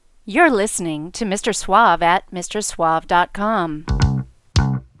You're listening to Mr. Suave at MrSuave.com.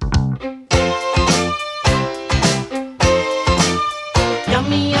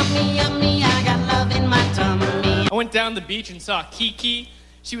 Yummy, yummy, yummy, I got love in my tummy. I went down the beach and saw Kiki.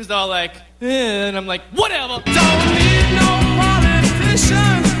 She was all like, and I'm like, whatever. Don't need no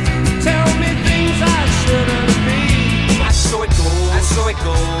politicians. Tell me things I shouldn't be. And so it goes, and so it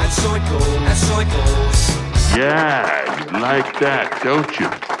goes, and so it goes, and so it goes. Yeah, you like that, don't you?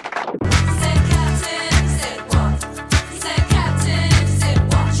 Said captain, said what? Said captain, said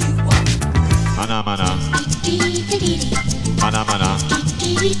what you want. Mana mana. Mana mana.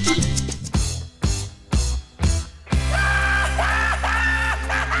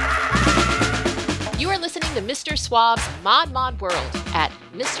 You are listening to Mr. Suave's Mod World at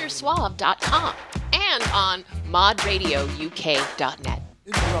MrSuave.com and on modradiouk.net.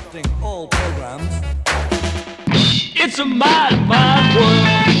 Interrupting all programs. It's a mod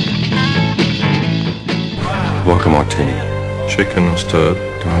world. Vodka martini. Chicken or stirred?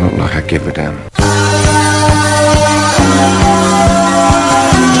 Do I look like I give a damn?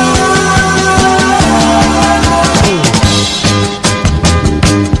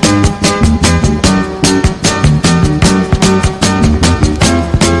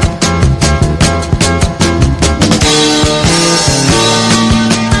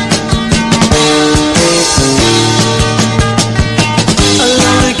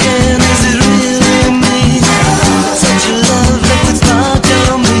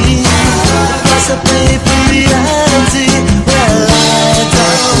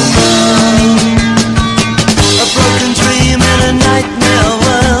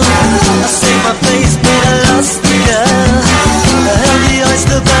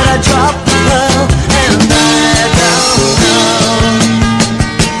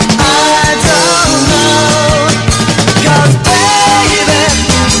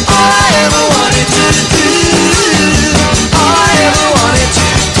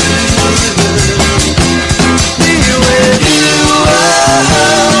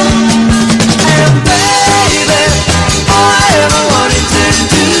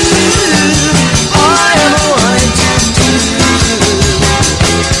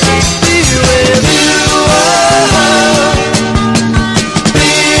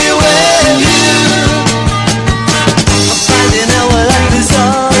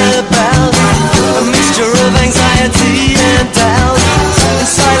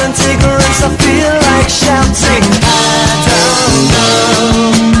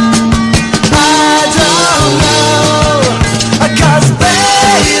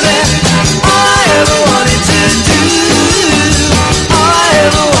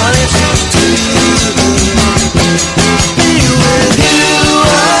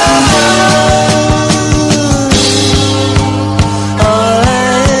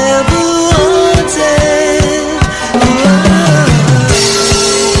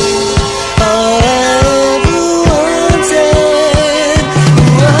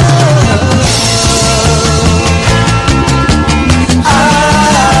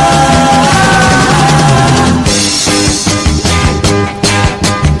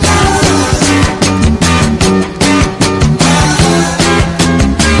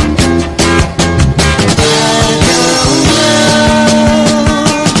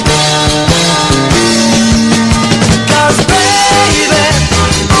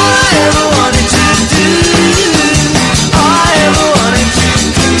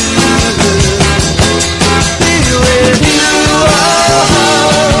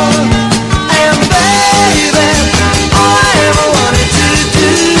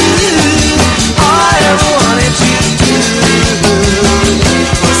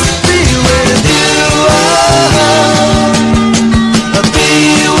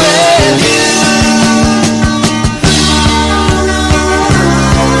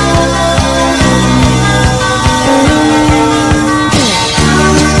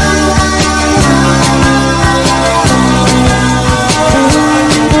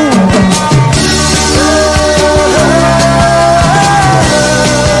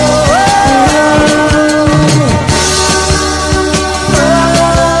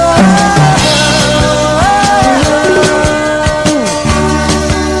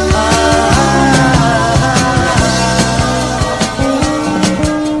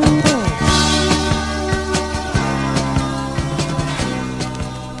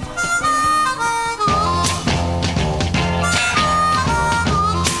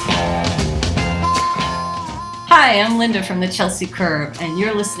 Hi, I'm Linda from the Chelsea Curve, and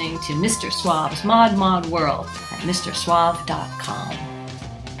you're listening to Mr. Suave's Mod World at MrSuave.com.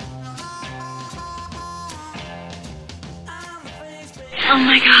 Oh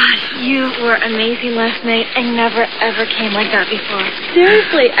my gosh, you were amazing last night. I never ever came like that before.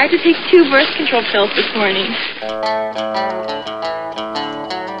 Seriously, I had to take 2 birth control pills this morning.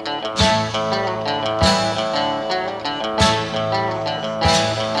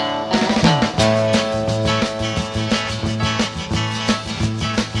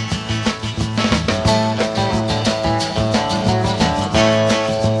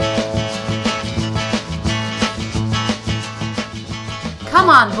 Come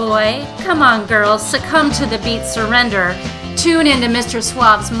on, boy. Come on, girls. Succumb to the beat, surrender. Tune into Mr.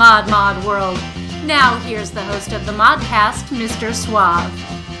 Suave's Mod World. Now here's the host of the Modcast, Mr. Suave.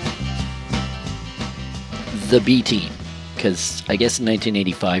 The B Team. Because I guess in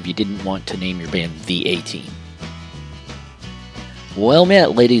 1985 you didn't want to name your band The A-Team. Well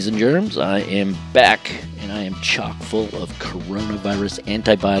met, ladies and germs. I am back, and I am chock full of coronavirus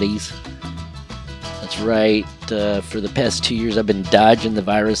antibodies. That's right. For the past 2 years, I've been dodging the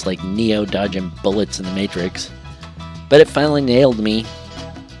virus like Neo dodging bullets in the Matrix. But it finally nailed me.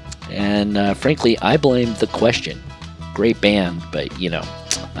 And frankly, I blame The Question. Great band, but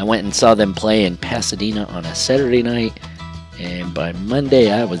I went and saw them play in Pasadena on a Saturday night. And by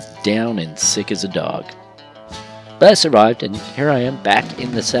Monday, I was down and sick as a dog. But I survived, and here I am back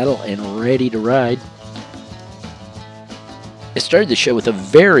in the saddle and ready to ride. I started the show with a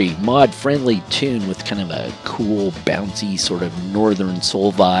very mod-friendly tune with kind of a cool, bouncy, sort of northern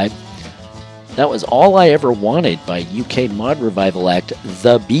soul vibe. That was All I Ever Wanted by UK mod revival act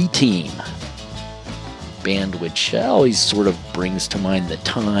The B Team. Band which always sort of brings to mind The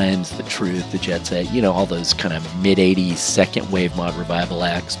Times, The Truth, The Jet Set, all those kind of mid-80s second wave mod revival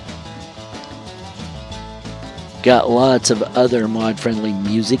acts. Got lots of other mod-friendly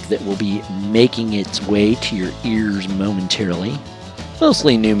music that will be making its way to your ears momentarily.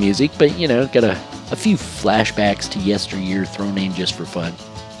 Mostly new music, but got a few flashbacks to yesteryear thrown in just for fun.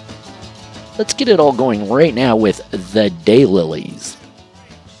 Let's get it all going right now with The Daylilies.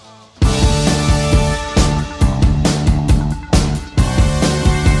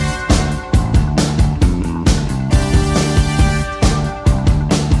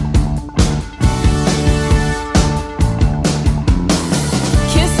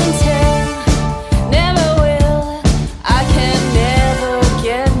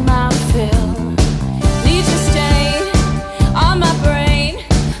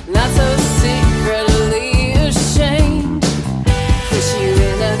 Not so secretly ashamed.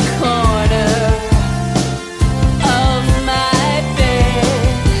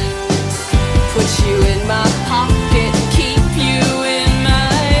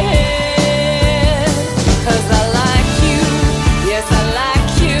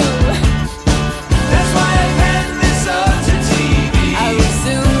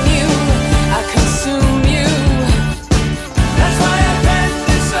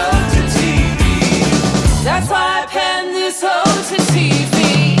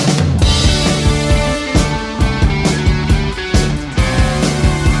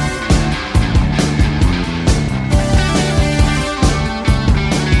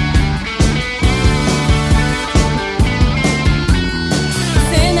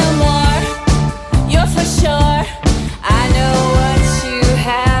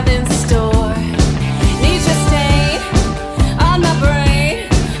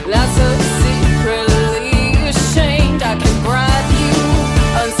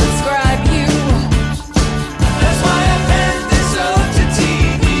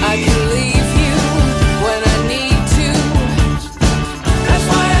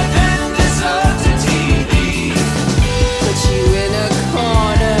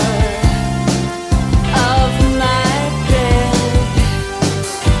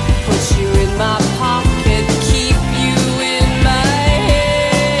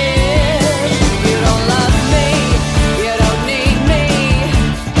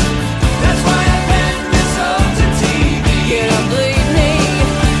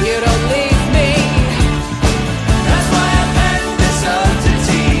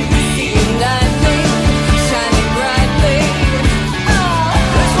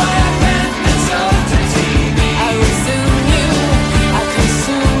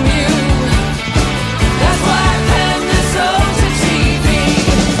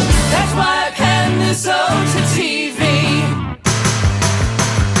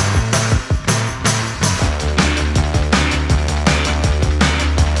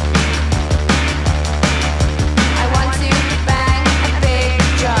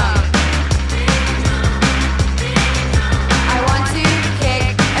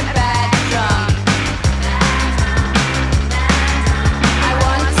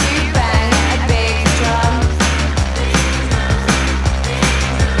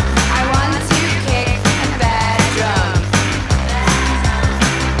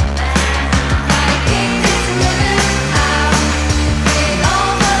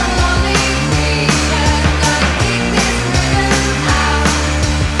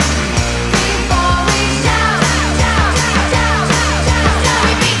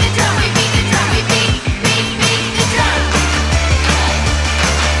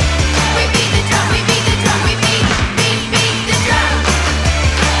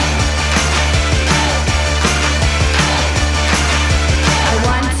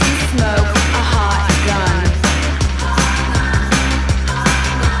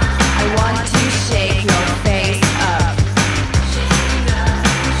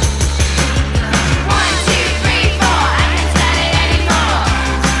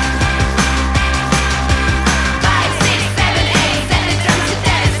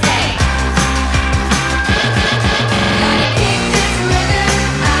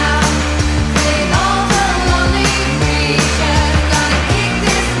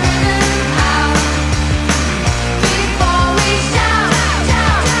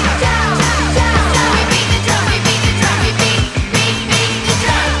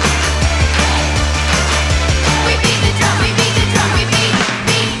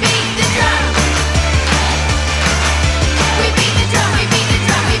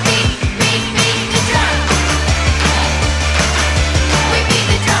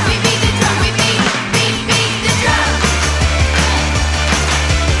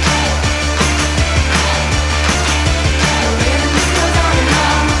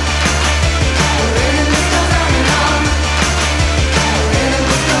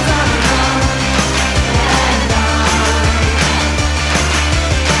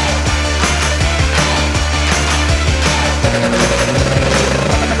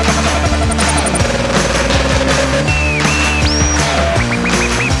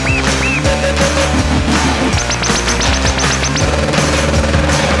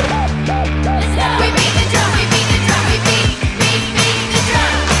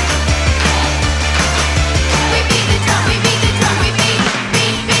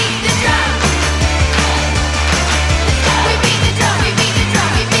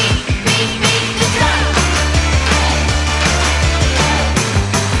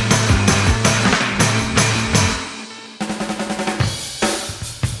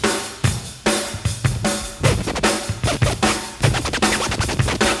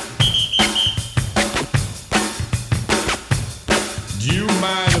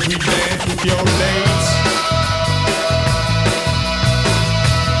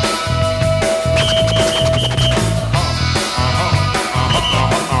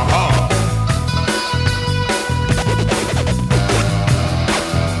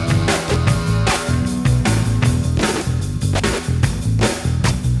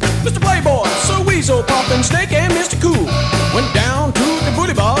 Weasel, Poppin', Snake, and Mr. Cool went down to the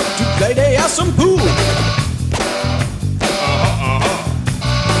booty bar to play they have some pool.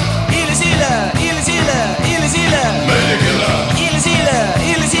 Ilizila, Ilizila, Ilizila, Lady Killer. Ilizila,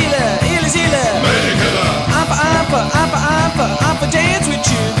 Ilizila, Ilizila, Lady Killer. I'm for dance with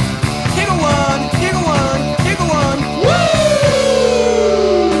you. Here go one, here go one, here go one. Woo!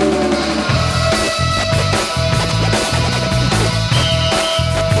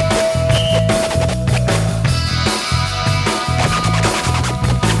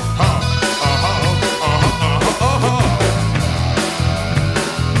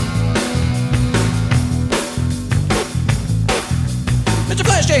 Mr.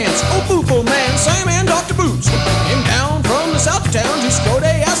 Flashdance, old Boofo Man, Sam and Dr. Boots came down from the south of town to score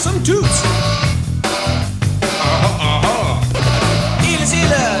they ass some toots.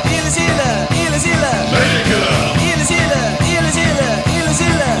 Ilizila, Ilizila, Ilizila, Lady Killer. Ilizila, Ilizila,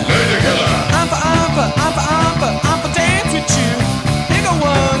 Ilizila, Lady Killer. I'm for dance with you. Here go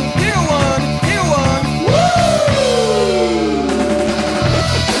one, here go one, here go one. Woo!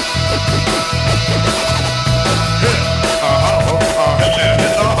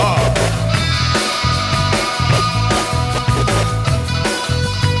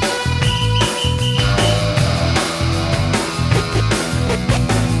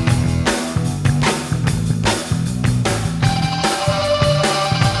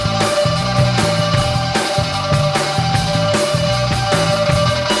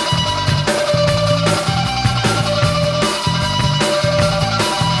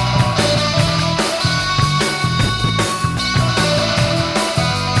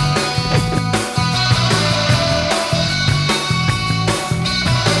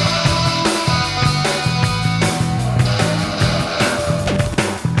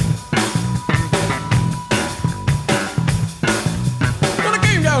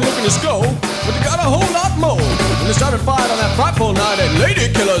 Go, but they got a whole lot more. When they started fight on that frightful night at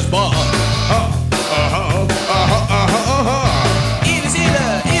Lady Killer's bar.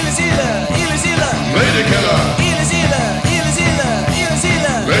 Ilizila, Ilizila, Ilizila, Lady Killer. Ilizila, Ilizila,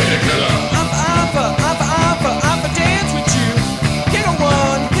 Ilizila, Lady Killer. I'm for dance with you. Here go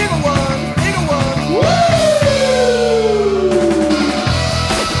one, here go one, here go one. Woo!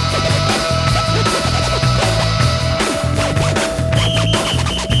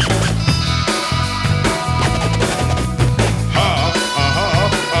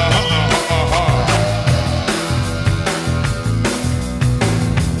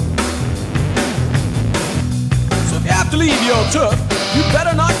 To leave your turf, you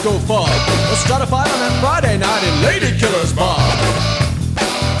better not go far. Let's start a fight on that Friday night in Lady Killer's bar.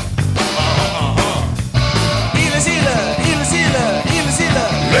 Ilizila, Ilizila, Ilizila,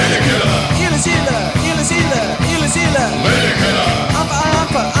 Lady Killer. Ilizila, Ilizila, Ilizila, Lady Killer. I'm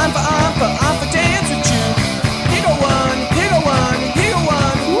for dance with you. Here go one, here go one, here go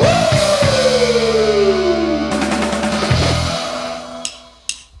one. Woo!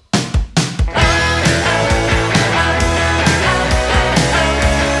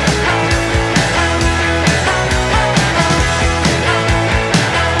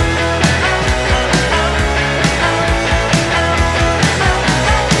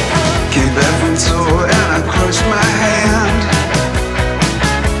 Came back from tour and I crushed my hand.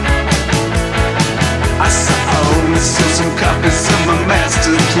 I only sold some copies of my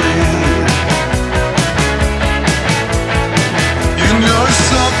master plan. You know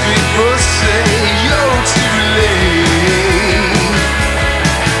some people say you're too late.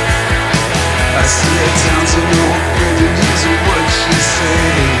 I said down to no friend and here's what she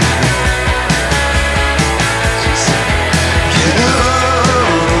said. She said, get up.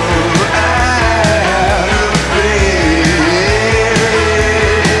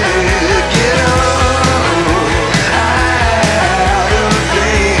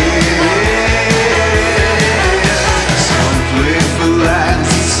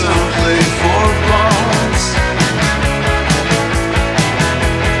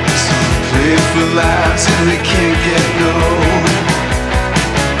 Lives and they can't get no.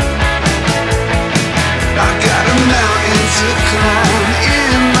 I got a mountain to climb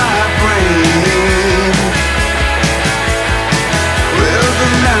in my brain. Well, the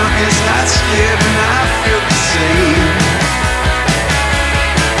mountain's not scared and I feel the same.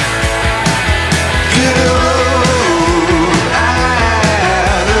 Get up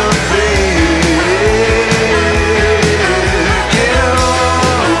out of bed. Get up.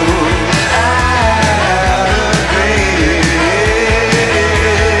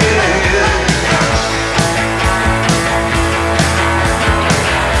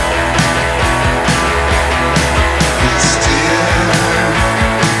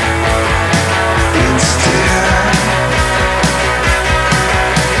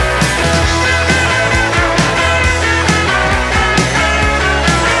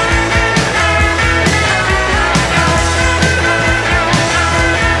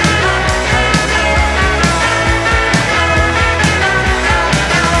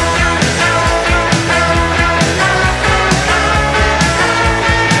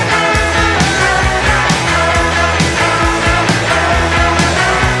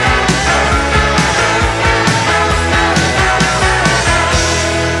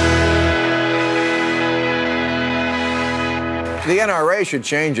 NRA should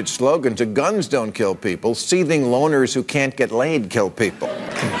change its slogan to "Guns don't kill people, seething loners who can't get laid kill people."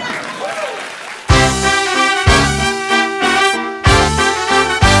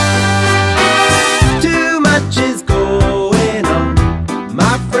 Too much is going on,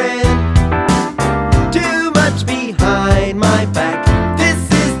 my friend. Too much behind my back. This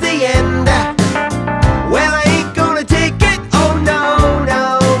is the end. Well, I ain't gonna take it. Oh no,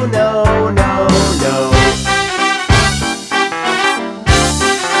 no, no, no, no.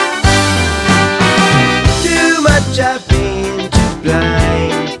 Too much I've been too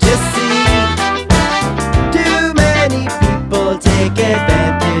blind to see. Too many people take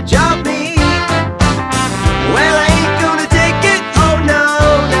advantage of me. Well, I ain't gonna take it. Oh no,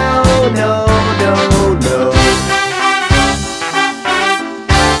 no, no, no, no.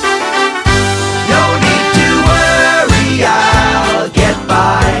 No need to worry, I'll get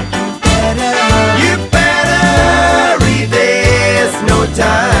by. You better read this, no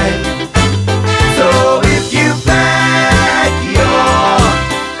time. So if you pack your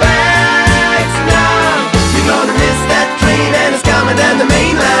bags now, you're gonna miss that train and it's coming down the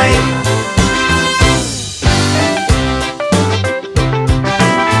main line.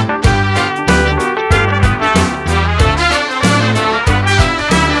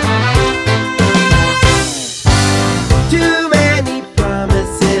 Too many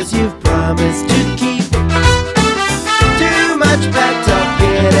promises you've promised to keep. Too much back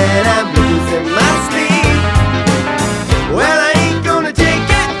talking and I'm losing my sleep. Well, I ain't gonna take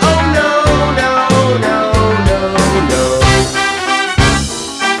it. Oh no, no, no, no, no.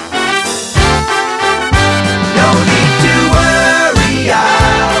 No need to worry,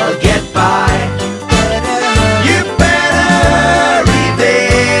 I'll get by. You better read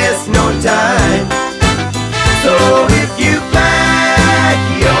this, no time. So if you pack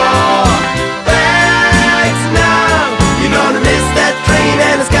your bags now, you're gonna miss that train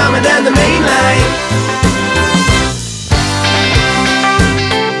and it's coming down the main line.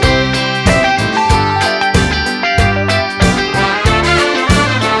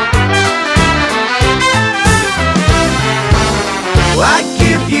 I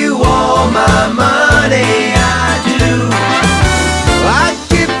give you all my money, I do. I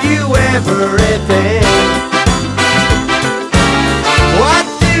give you everything. What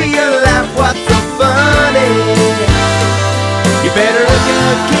do you laugh? What's so funny? You better look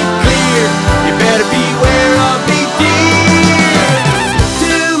out, keep clear. You better beware of me, dear.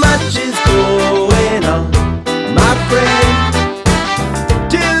 Too much is going on, my friend.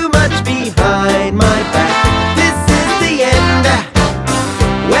 Too much behind my back. This is the end.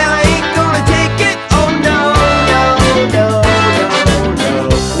 Well, I ain't gonna take it. Oh no, no, no, no, no.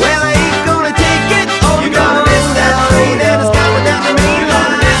 Well, I ain't gonna take it. Oh, you're gonna miss that train and it's coming down the main line. You're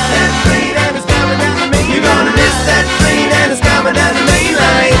gonna miss that train and it's coming down the main line. You're gonna miss that train and it's coming down the main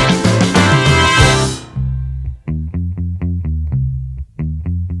line.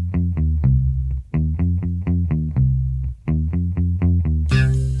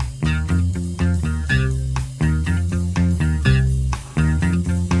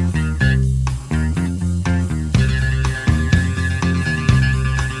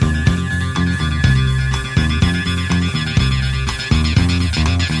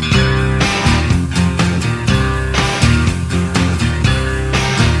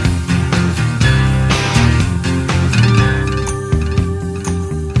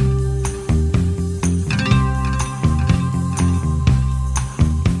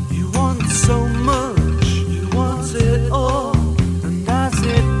 You want so much, you want it all, and as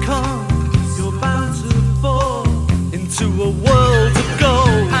it comes, you're bound to fall into a world of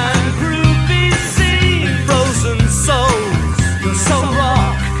gold and groovy sea, frozen souls. You're so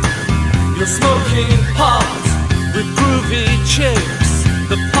rock, you're smoking pot with groovy chicks.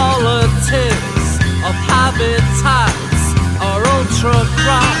 The politics of habitats are ultra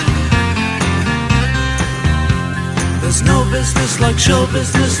crap. There's no business like show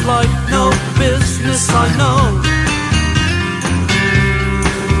business, like no business I know.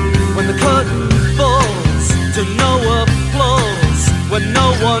 When the curtain falls to no applause, when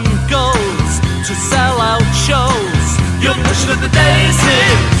no one goes to sell out shows, you're pushing up the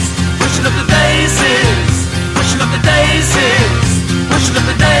daisies, pushing up the daisies, pushing up the daisies, pushing up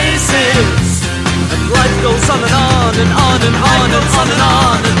the daisies. And life goes on and on and on and on and on and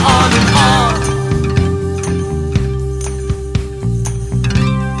on and on and on.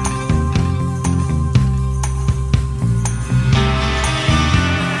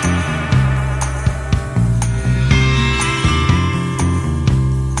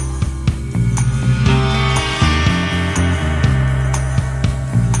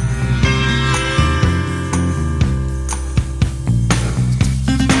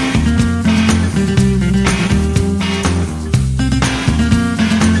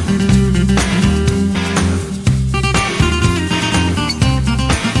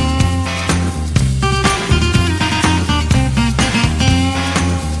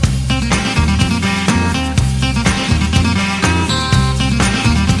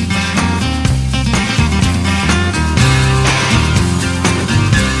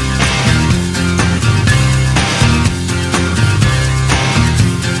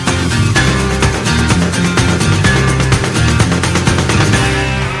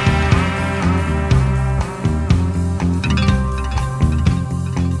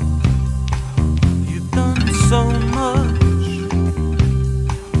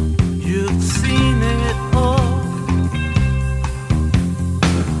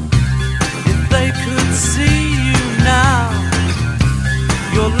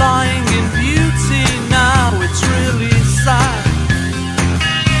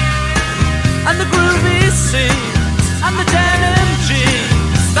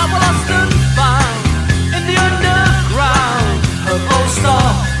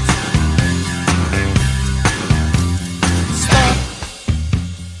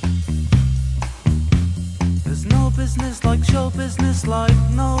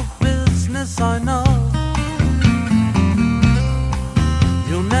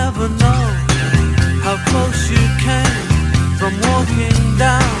 walking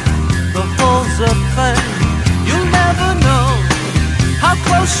down the halls of fame. You'll never know how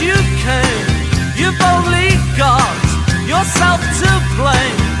close you came. You've only got yourself to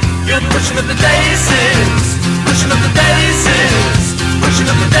blame. You're pushing up the daisies, pushing up the daisies, pushing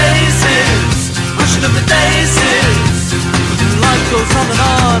up the daisies, pushing up the daisies. Life goes on and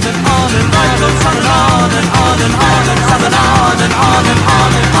on and on and life goes on and on and on and on and on and on and on and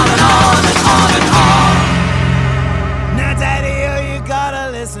on and on and on and on and on. Now, Daddy, oh, you gotta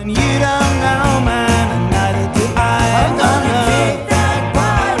listen. You don't know, man, and neither do I. I'm gonna take that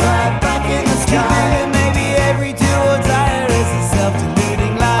pie right back in the sky. Maybe every do or die is a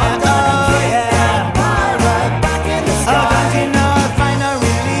self-deluding lie. Oh yeah, that pie right back in the sky. Oh, don't you know I find no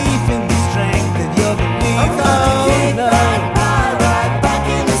relief in the strength of your belief? I'm gonna take that pie right back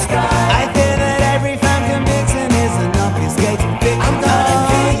in the sky. I fear that every fan conviction is an obfuscating fiction. I'm gonna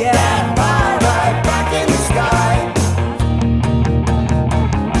take that pie right back in the sky.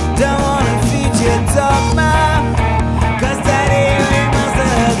 Don't wanna feed your dogma, 'cause Daddy, we must have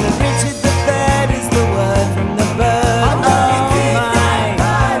heard that Richard III is the word from the bird. Oh my,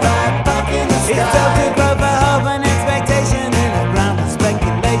 it's dope to grow for hope and expectation in a ground of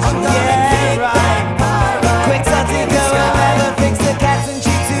speculation. Yeah, right. Quixotic, will never fix the cats and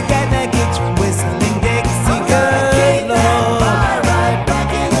sheep who get their kids from whistling Dixie. Good Lord,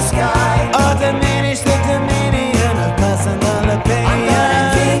 or diminish the dominion of personal opinion.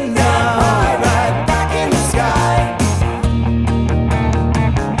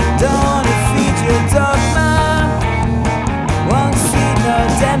 Don't wanna feed your dogma, won't see no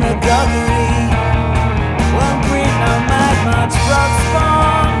demagoguery, won't breed no mad much frog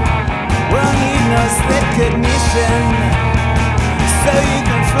spawn, won't need no slip cognition, so you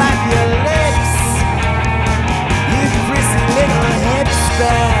can flap your lips, you prissy little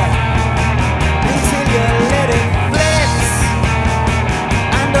hipster, until your lid flips,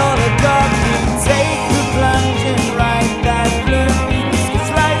 and all the dogs will take the plunge and ride that blue.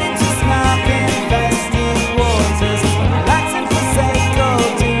 Slide into snark infested waters, relaxing for sake of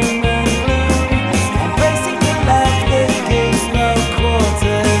doom and gloom, embracing the love that gives no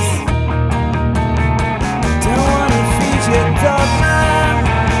quarters. Don't wanna feed your dogma.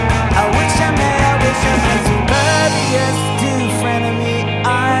 I wish I may too murderous to frenemy.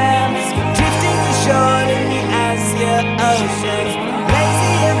 I'm drifting ashore in the azure oceans,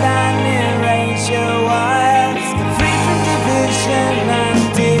 lazier than erasure wires, free from division and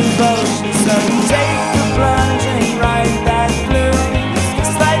devotion. So take the plunge and ride that blue,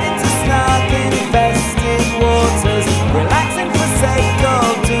 slide into snark infested waters, relaxing for sake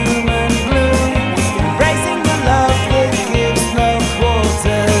of doom and gloom, embracing the love that gives no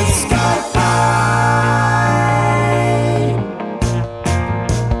quarters. Sky pie,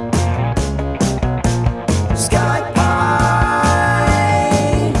 sky pie,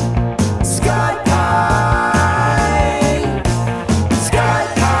 sky pie, sky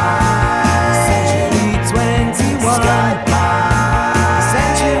pie. Century 21, sky pie.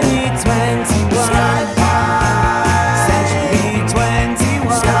 Century 21, sky pie. Century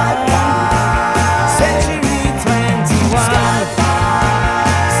 21, sky pie. Century 21, sky pie.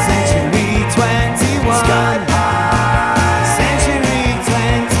 Century 21, sky pie. Century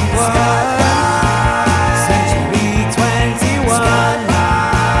 21, Century 21,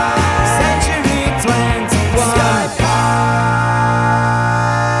 Century 21, sky pie.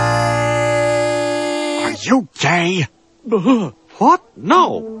 Are you gay? What?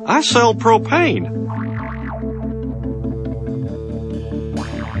 No, I sell propane.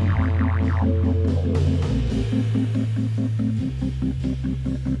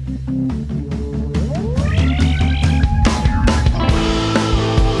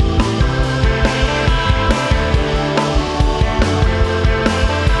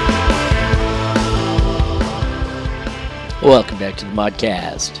 Welcome back to the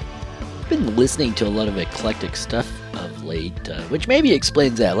Modcast. I've been listening to a lot of eclectic stuff of late, which maybe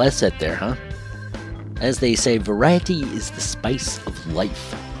explains that last set there, huh? As they say, variety is the spice of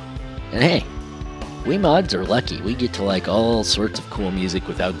life. And hey, we mods are lucky. We get to like all sorts of cool music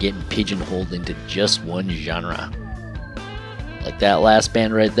without getting pigeonholed into just one genre. Like that last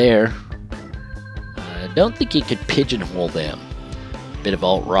band right there. I don't think you could pigeonhole them. Bit of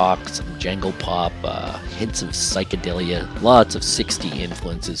alt-rock, some jangle pop, hints of psychedelia, lots of 60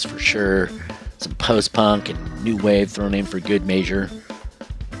 influences for sure, some post-punk and new wave thrown in for good measure.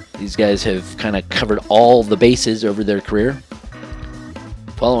 These guys have kind of covered all the bases over their career.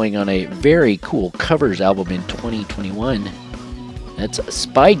 Following on a very cool covers album in 2021, that's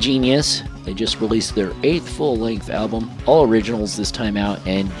Spy Genius. They just released their 8th full-length album, all originals this time out,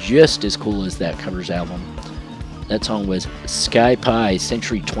 and just as cool as that covers album. That song was Sky Pie,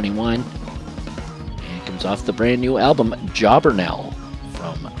 Century 21. And it comes off the brand new album Jobbernell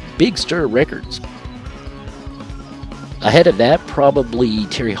from Big Stir Records. Ahead of that, probably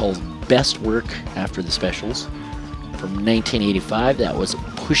Terry Hall's best work after the Specials. From 1985, that was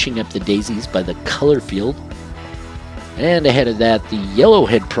Pushing Up the Daisies by the Colorfield. And ahead of that, the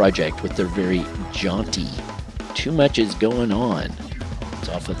Yellowhead Project with their very jaunty Too Much Is Going On. It's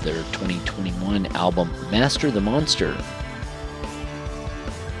off of their 2021 album Master the Monster.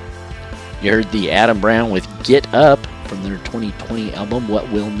 You heard the Adam Brown with Get Up from their 2020 album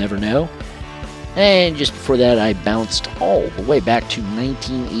What We'll Never Know. And just before that, I bounced all the way back to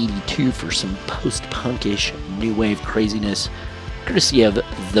 1982 for some post-punkish new wave craziness, courtesy of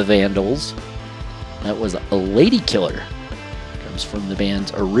The Vandals. That was A Lady Killer. Comes from the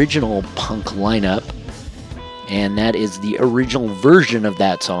band's original punk lineup. And that is the original version of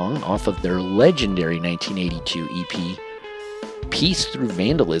that song off of their legendary 1982 EP, Peace Through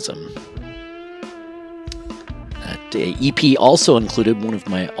Vandalism. That EP also included one of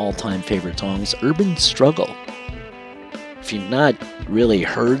my all-time favorite songs, Urban Struggle. If you've not really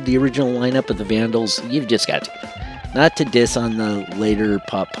heard the original lineup of the Vandals, you've just got to. Not to diss on the later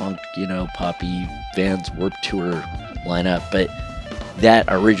pop-punk, poppy Vans Warped Tour lineup, but that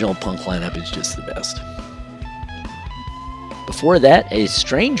original punk lineup is just the best. Before that, a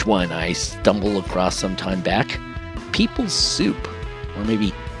strange one I stumbled across some time back, People's Soup, or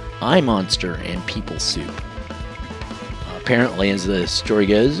maybe I Monster and People's Soup. Apparently, as the story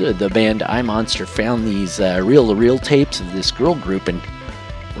goes, the band I Monster found these reel-to-reel tapes of this girl group and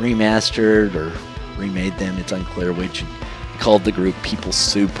remastered or remade them, it's unclear which, and called the group People's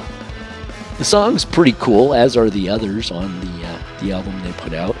Soup. The song's pretty cool, as are the others on the album they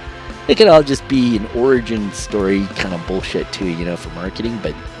put out. It could all just be an origin story kind of bullshit too, for marketing,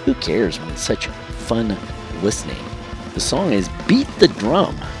 but who cares when it's such fun listening. The song is Beat the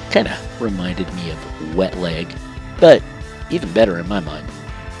Drum. Kind of reminded me of Wet Leg, but even better in my mind.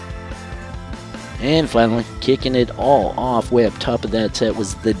 And finally, kicking it all off way up top of that set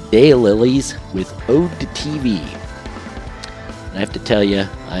was the Daylilies with Ode to TV. And I have to tell you,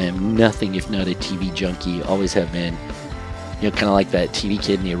 I am nothing if not a TV junkie, always have been. Kind of like that TV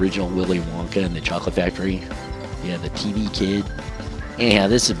kid in the original Willy Wonka and the Chocolate Factory. Yeah, the TV kid. Anyhow,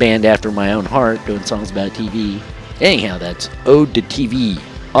 this is a band after my own heart, doing songs about TV. Anyhow, that's Ode to TV,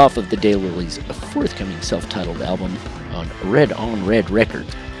 off of the Daylilies' forthcoming self-titled album on Red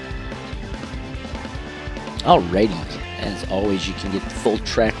Records. Alrighty, as always, you can get the full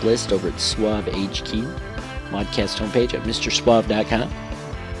track list over at Suave HQ, Modcast homepage at MrSuave.com.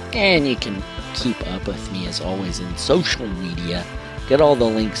 And you can keep up with me, as always, in social media. Get all the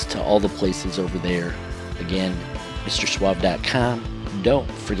links to all the places over there. Again, MrSuave.com.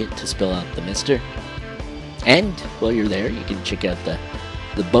 Don't forget to spell out the Mister. And while you're there, you can check out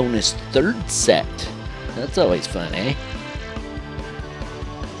the bonus third set. That's always fun, eh?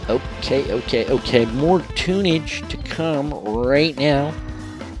 Okay. More tunage to come right now.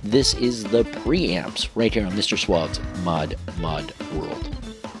 This is the preamps right here on Mr. Suave's Mod World.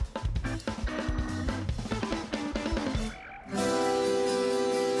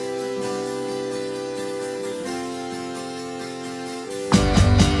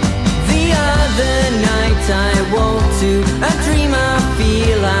 I woke to a dream I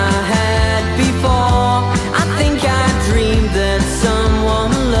feel I had before. I think I dreamed that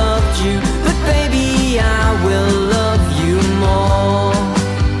someone loved you, but baby I will love you more.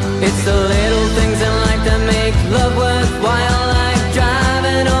 It's the little things in life that make love worthwhile, like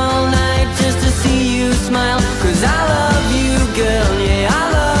driving all night just to see you smile. 'Cause I love you, girl, yeah, I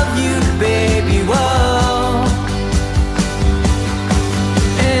love you, baby, whoa.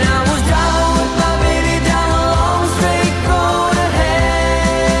 And I was driving with my baby down a long straight road ahead.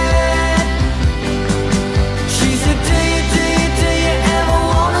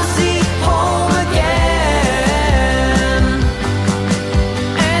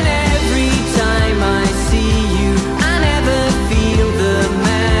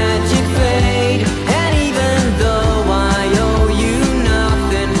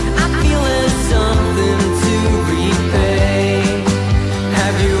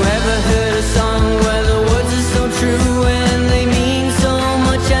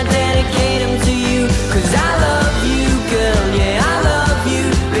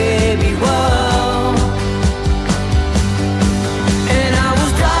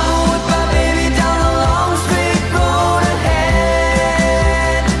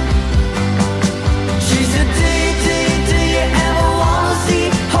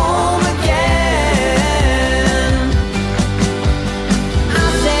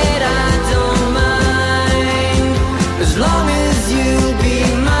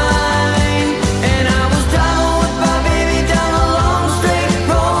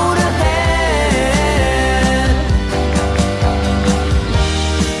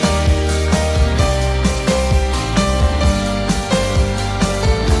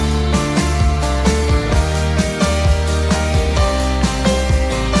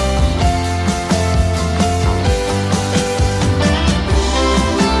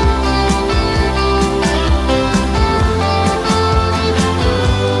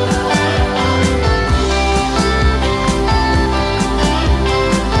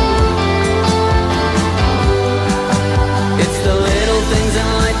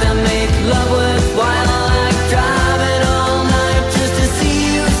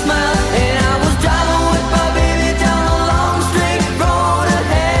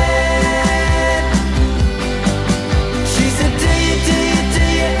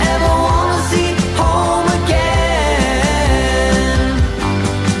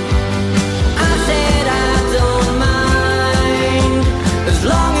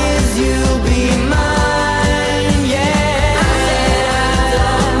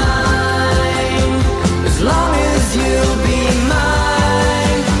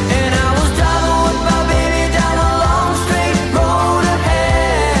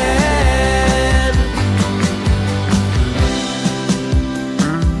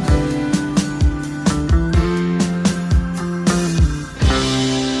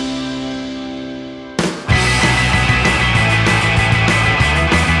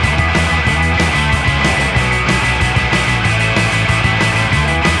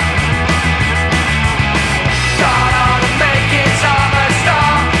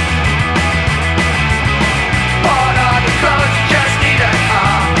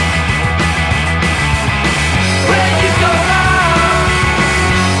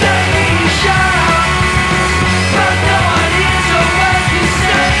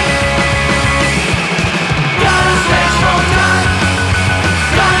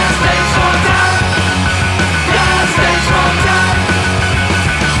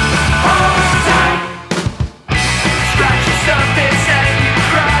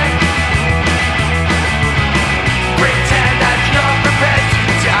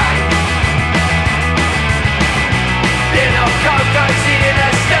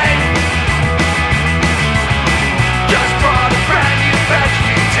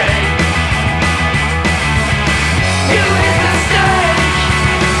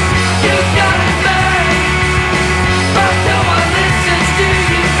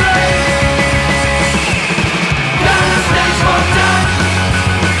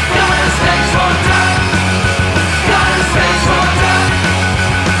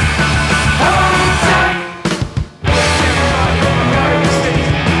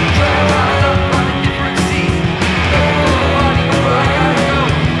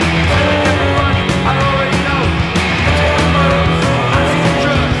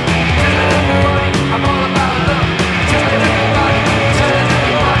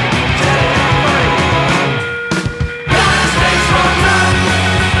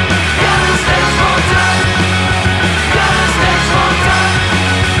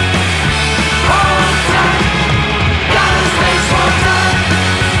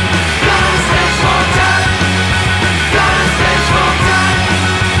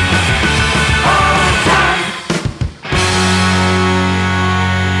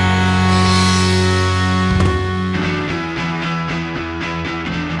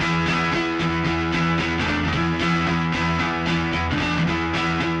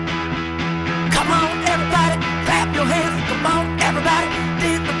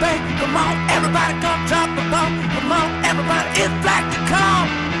 Come on, everybody, come drop the bomb. Come on, everybody, it's black to come.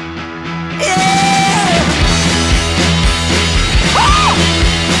 Yeah! Woo!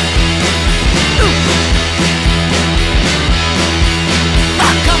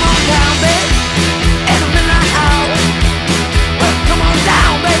 Well, come on down, baby. In the midnight hour. Well, come on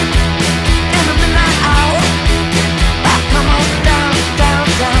down, baby. In the midnight hour. Well, come on down, down,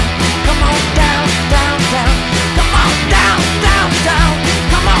 down. Come on down, down, down. Come on down, down, down.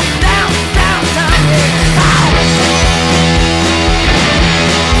 Come on down, down, down.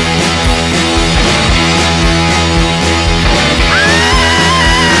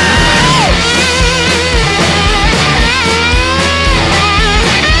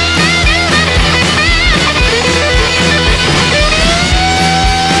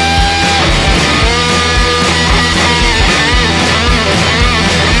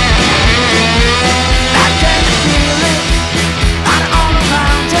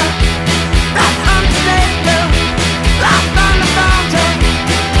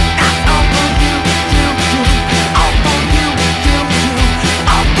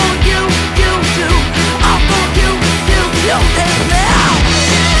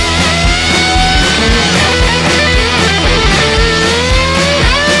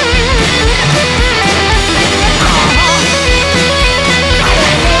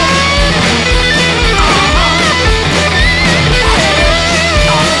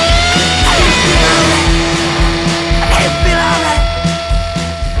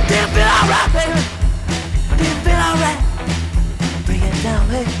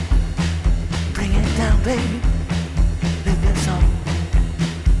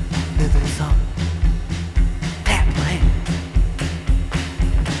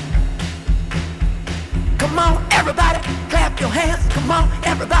 Come on, everybody, clap your hands. Come on,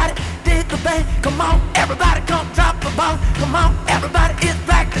 everybody, dig the band. Come on, everybody, come drop the ball. Come on, everybody, it's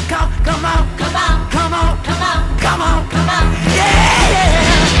back to come. Come on, come on, come on, come on, come on, come on. Yeah, yeah.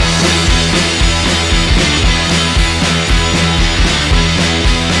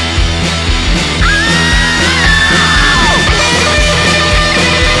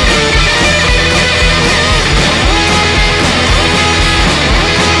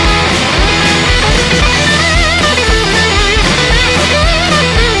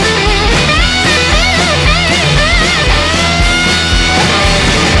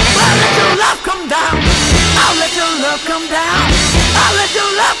 Come down, I'll let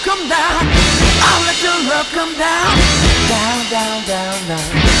your love come down. I'll let your love come down. Down, down, down, down.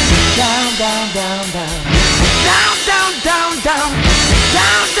 Down, down, down, down. Down, down, down, down.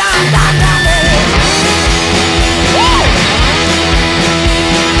 Down, down, down, down, baby.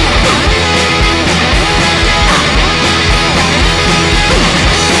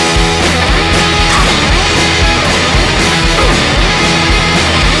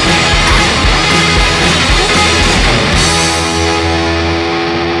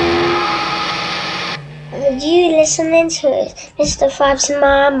 You listening to Mr. Fobbs'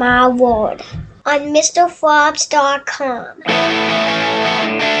 My World on MrFobbs.com.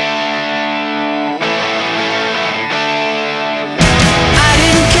 I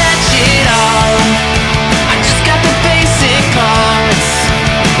didn't catch it all. I just got the basic parts.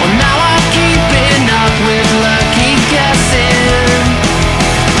 Well, now I'm keeping up with lucky guessing.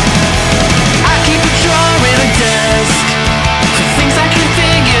 I keep a drawer in a desk for things I can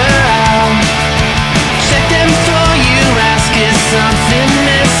figure out. Check them for you, ask is something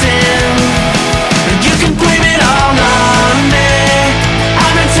missing. You can blame it all on me.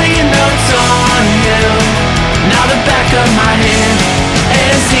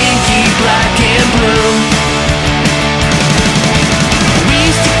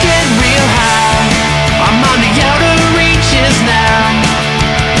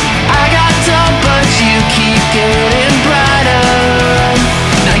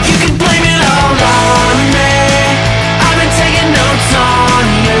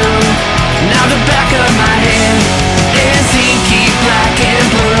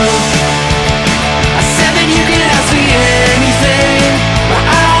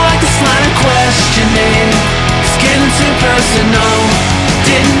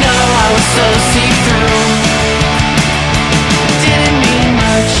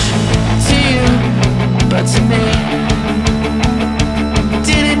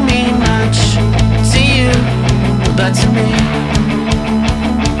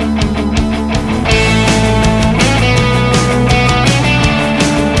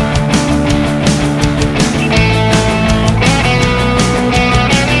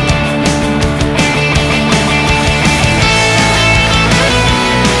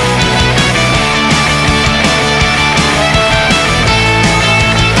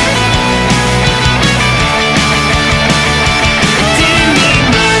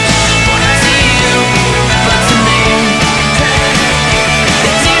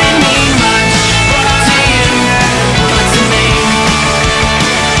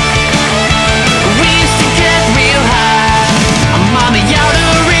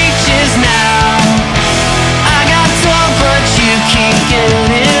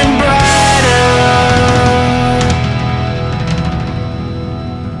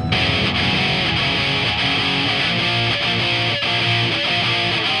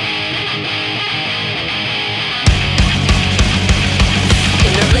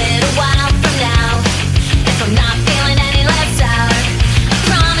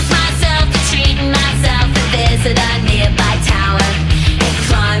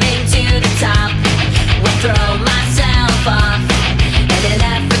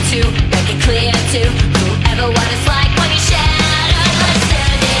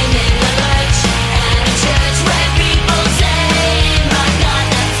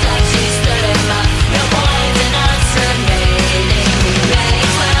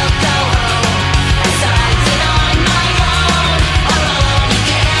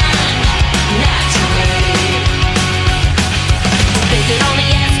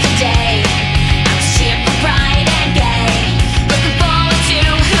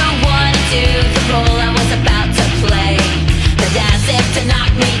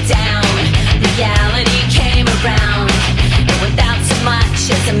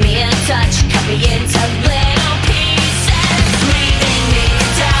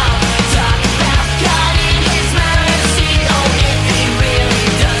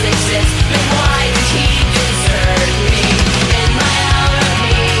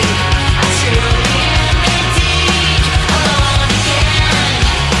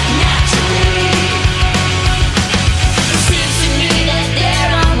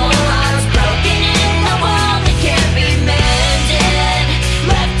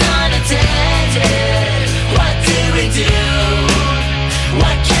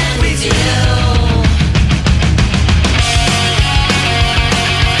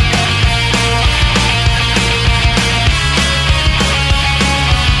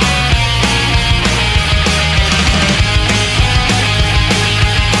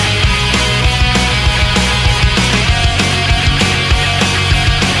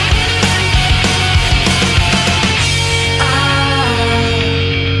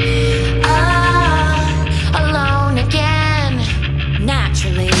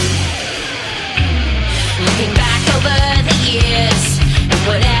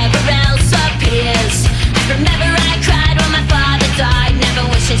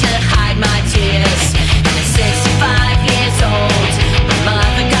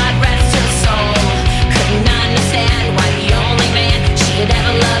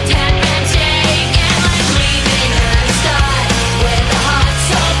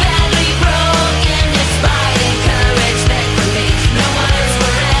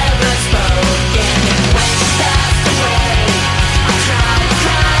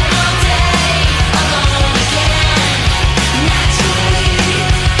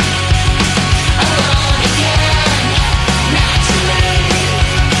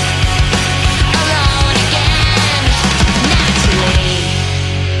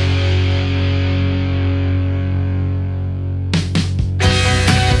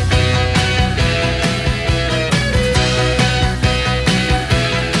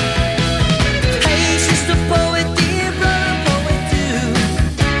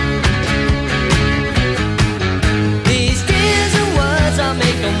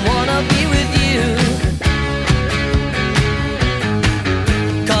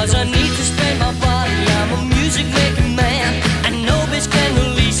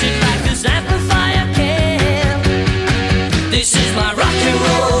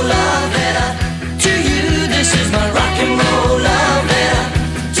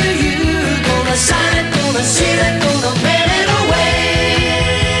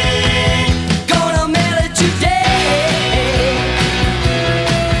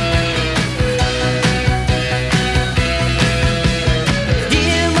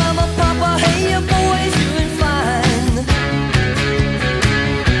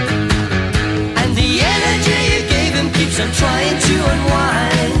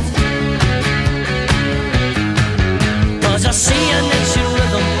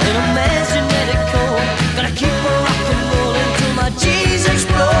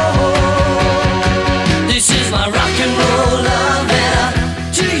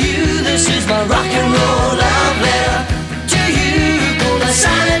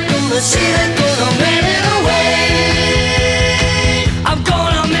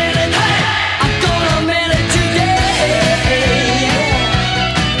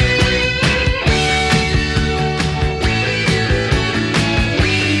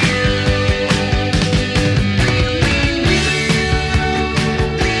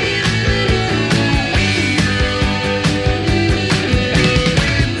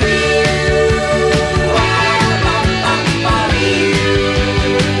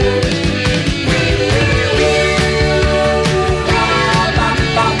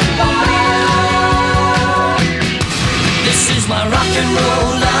 my rock and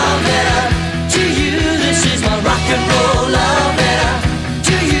roll love letter to you. This is my rock and roll love letter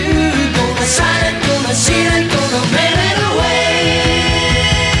to you. Gonna sign it, gonna seal it, gonna mail it away.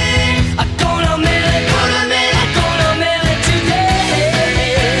 I'm gonna mail it, gonna mail it, gonna mail it today.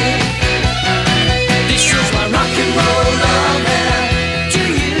 This is my rock and roll love letter to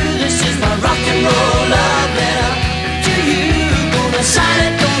you. This is my rock and roll love letter to you. Gonna sign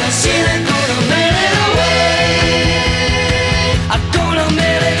it, gonna seal it, gonna mail it away. I'm gonna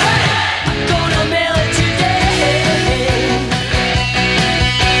mail it, hey, I'm gonna mail it today.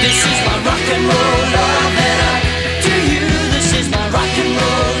 This is my rock and roll love letter to you. This is my rock and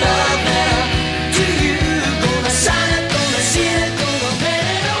roll love letter to you. Gonna sign it, gonna seal it, gonna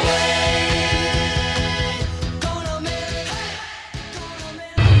mail it away. Gonna mail it, hey.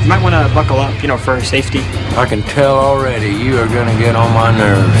 You might want to buckle up, for safety. I can tell already you are gonna get on my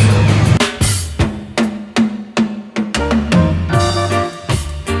nerves.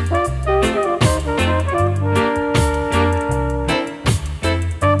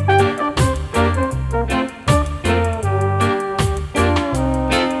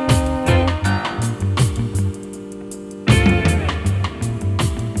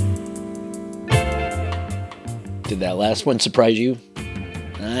 Did that last one surprise you?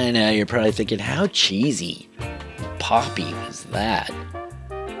 I know, you're probably thinking, how cheesy, poppy was that?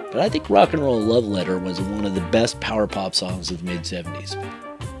 But I think Rock and Roll Love Letter was one of the best power pop songs of the mid-70s.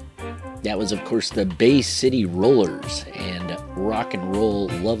 That was, of course, the Bay City Rollers, and Rock and Roll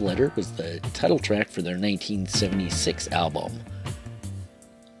Love Letter was the title track for their 1976 album.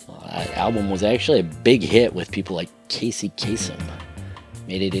 That album was actually a big hit with people like Casey Kasem.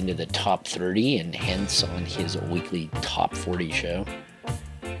 Made it into the top 30 and hence on his weekly top 40 show.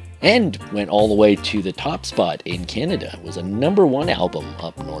 And went all the way to the top spot in Canada. It was a #1 album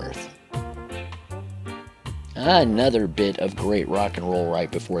up north. Another bit of great rock and roll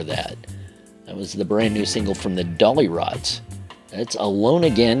right before that. That was the brand new single from the Dolly Rots. That's Alone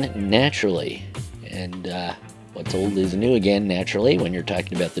Again, Naturally. And what's old is new again, naturally, when you're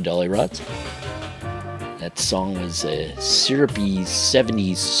talking about the Dolly Rots. That song was a syrupy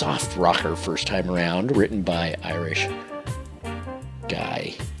 70s soft rocker first time around, written by Irish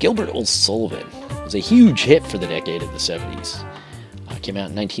guy Gilbert O'Sullivan. It was a huge hit for the decade of the 70s. Came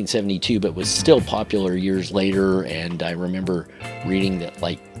out in 1972, but was still popular years later, and I remember reading that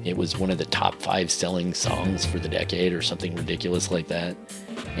it was one of the top 5 selling songs for the decade or something ridiculous like that.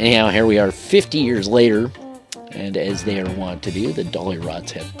 Anyhow, here we are 50 years later, and as they are wont to do, the Dolly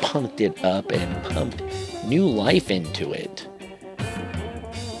Rots have punked it up and pumped new life into it.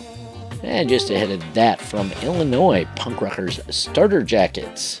 And just ahead of that, from Illinois, punk rockers Starter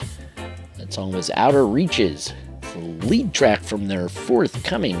Jackets. That song was Outer Reaches, the lead track from their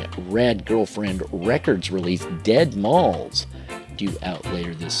forthcoming Rad Girlfriend Records release, Dead Malls, due out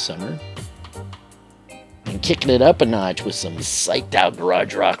later this summer. And kicking it up a notch with some psyched out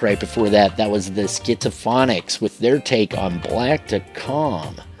garage rock right before that, that was the Schizophonics with their take on Black to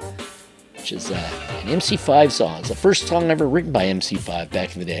Calm, which is an MC5 song. It's the first song ever written by MC5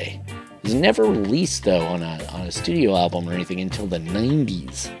 back in the day. It was never released, though, on a studio album or anything until the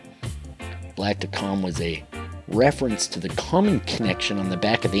 90s. Black to Calm was a reference to the common connection on the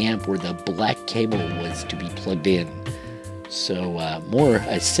back of the amp where the black cable was to be plugged in. So more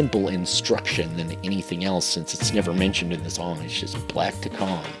a simple instruction than anything else, since it's never mentioned in the song. It's just Black to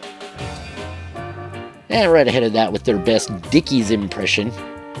Calm. And right ahead of that with their best Dickies impression,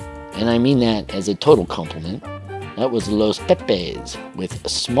 and I mean that as a total compliment, that was Los Pepes with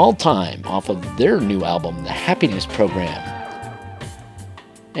Small Time off of their new album, The Happiness Program.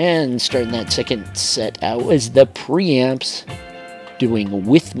 And starting that second set out was the Preamps doing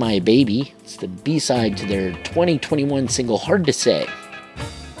With My Baby. It's the B-side to their 2021 single Hard to Say.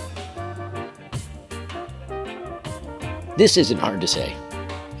 This isn't hard to say.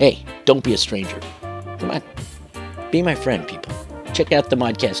 Hey, don't be a stranger. Come on, be my friend, people. Check out the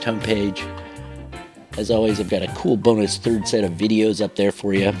Modcast homepage. As always, I've got a cool bonus third set of videos up there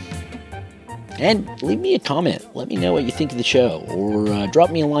for you. And leave me a comment. Let me know what you think of the show, or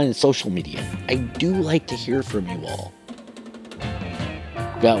drop me a line on social media. I do like to hear from you all.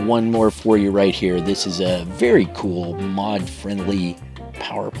 Got one more for you right here. This is a very cool, mod-friendly,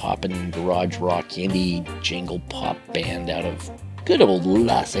 power-poppin', garage rock, indie, jangle pop band out of good old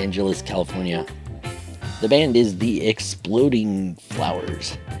Los Angeles, California. The band is the Exploding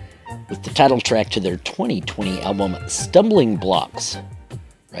Flowers, with the title track to their 2020 album, Stumbling Blocks.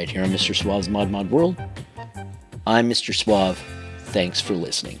 Right here on Mr. Suave's Mod World. I'm Mr. Suave. Thanks for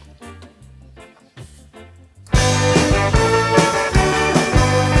listening.